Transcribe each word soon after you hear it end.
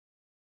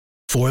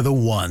For the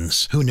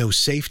ones who know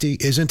safety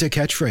isn't a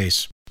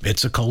catchphrase,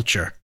 it's a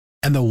culture.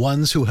 And the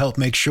ones who help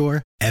make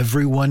sure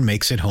everyone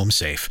makes it home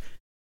safe.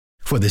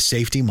 For the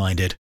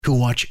safety-minded who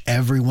watch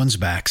everyone's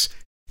backs,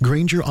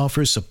 Grainger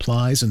offers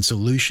supplies and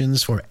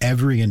solutions for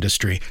every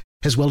industry,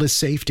 as well as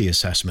safety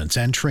assessments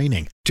and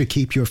training to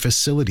keep your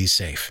facilities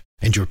safe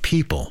and your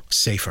people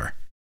safer.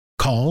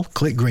 Call,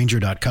 click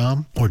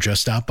Grainger.com, or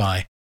just stop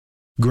by.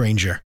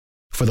 Grainger,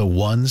 for the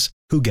ones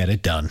who get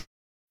it done.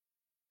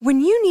 When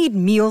you need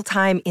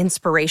mealtime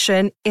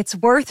inspiration, it's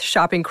worth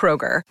shopping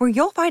Kroger, where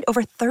you'll find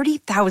over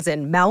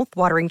 30,000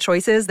 mouth-watering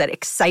choices that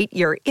excite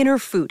your inner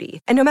foodie.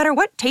 And no matter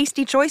what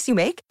tasty choice you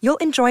make, you'll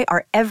enjoy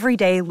our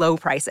everyday low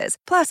prices,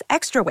 plus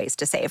extra ways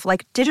to save,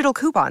 like digital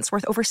coupons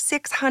worth over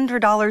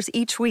 $600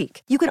 each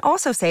week. You can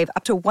also save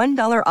up to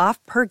 $1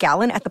 off per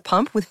gallon at the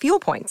pump with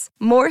fuel points.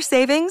 More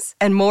savings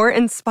and more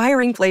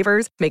inspiring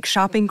flavors make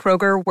shopping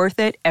Kroger worth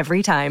it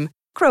every time.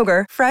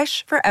 Kroger,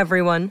 fresh for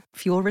everyone.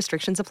 Fuel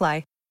restrictions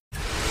apply.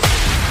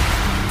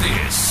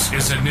 This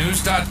is a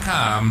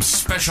News.com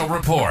special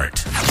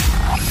report.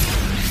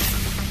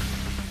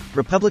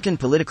 Republican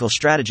political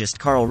strategist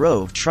Karl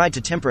Rove tried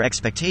to temper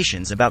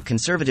expectations about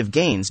conservative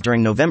gains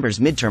during November's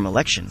midterm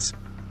elections.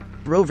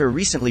 Rove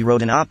recently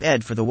wrote an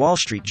op-ed for the Wall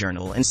Street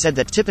Journal and said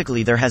that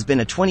typically there has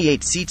been a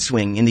 28-seat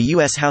swing in the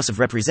U.S. House of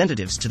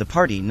Representatives to the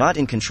party not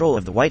in control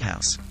of the White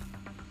House.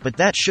 But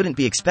that shouldn't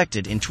be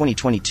expected in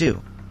 2022.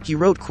 He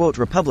wrote, quote,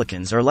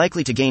 "Republicans are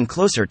likely to gain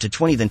closer to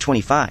 20 than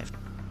 25.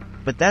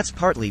 But that's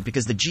partly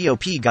because the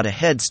GOP got a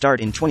head start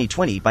in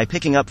 2020 by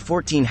picking up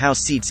 14 House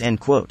seats," end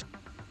quote.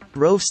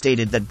 Rove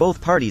stated that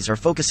both parties are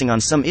focusing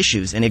on some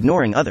issues and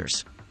ignoring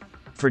others.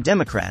 For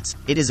Democrats,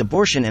 it is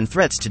abortion and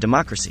threats to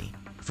democracy.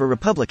 For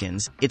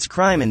Republicans, it's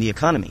crime and the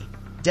economy.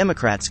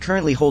 Democrats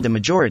currently hold a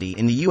majority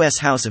in the U.S.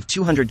 House of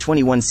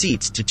 221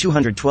 seats to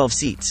 212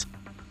 seats.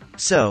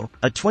 So,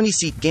 a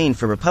 20-seat gain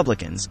for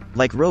Republicans,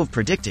 like Rove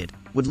predicted,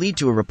 would lead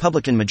to a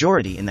Republican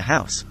majority in the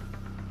House.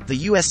 The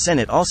U.S.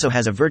 Senate also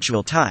has a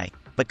virtual tie,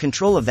 but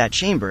control of that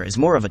chamber is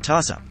more of a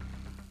toss-up.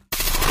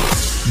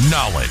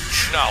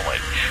 Knowledge.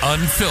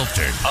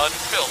 Unfiltered.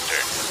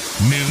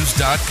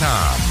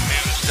 News.com.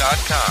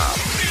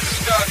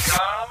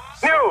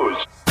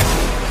 News.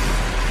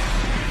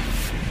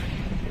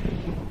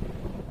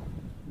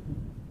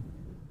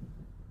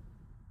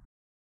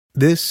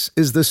 This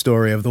is the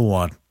story of the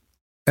one.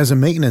 As a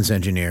maintenance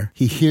engineer,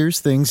 he hears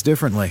things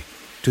differently.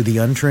 To the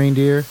untrained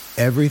ear,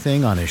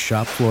 everything on his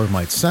shop floor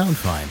might sound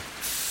fine,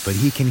 but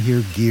he can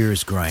hear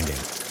gears grinding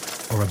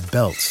or a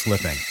belt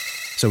slipping.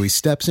 So he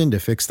steps in to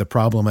fix the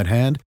problem at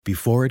hand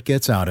before it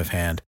gets out of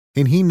hand.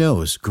 And he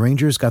knows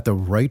Grainger's got the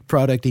right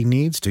product he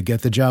needs to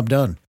get the job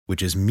done,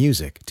 which is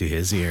music to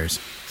his ears.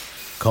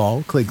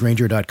 Call, click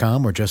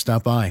Grainger.com, or just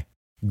stop by.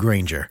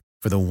 Grainger,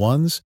 for the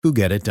ones who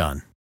get it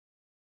done.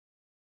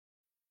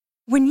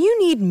 When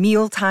you need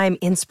mealtime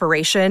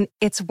inspiration,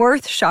 it's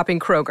worth shopping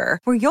Kroger,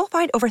 where you'll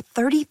find over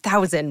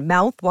 30,000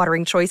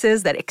 mouth-watering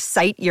choices that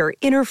excite your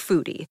inner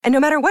foodie. And no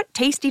matter what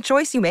tasty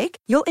choice you make,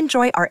 you'll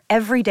enjoy our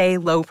everyday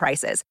low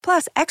prices,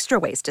 plus extra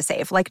ways to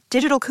save, like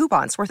digital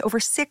coupons worth over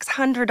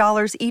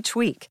 $600 each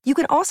week. You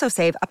can also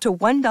save up to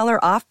 $1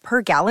 off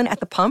per gallon at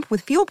the pump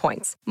with fuel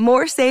points.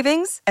 More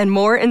savings and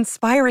more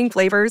inspiring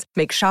flavors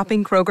make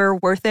shopping Kroger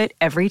worth it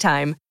every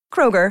time.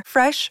 Kroger,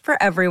 fresh for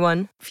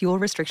everyone. Fuel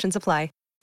restrictions apply.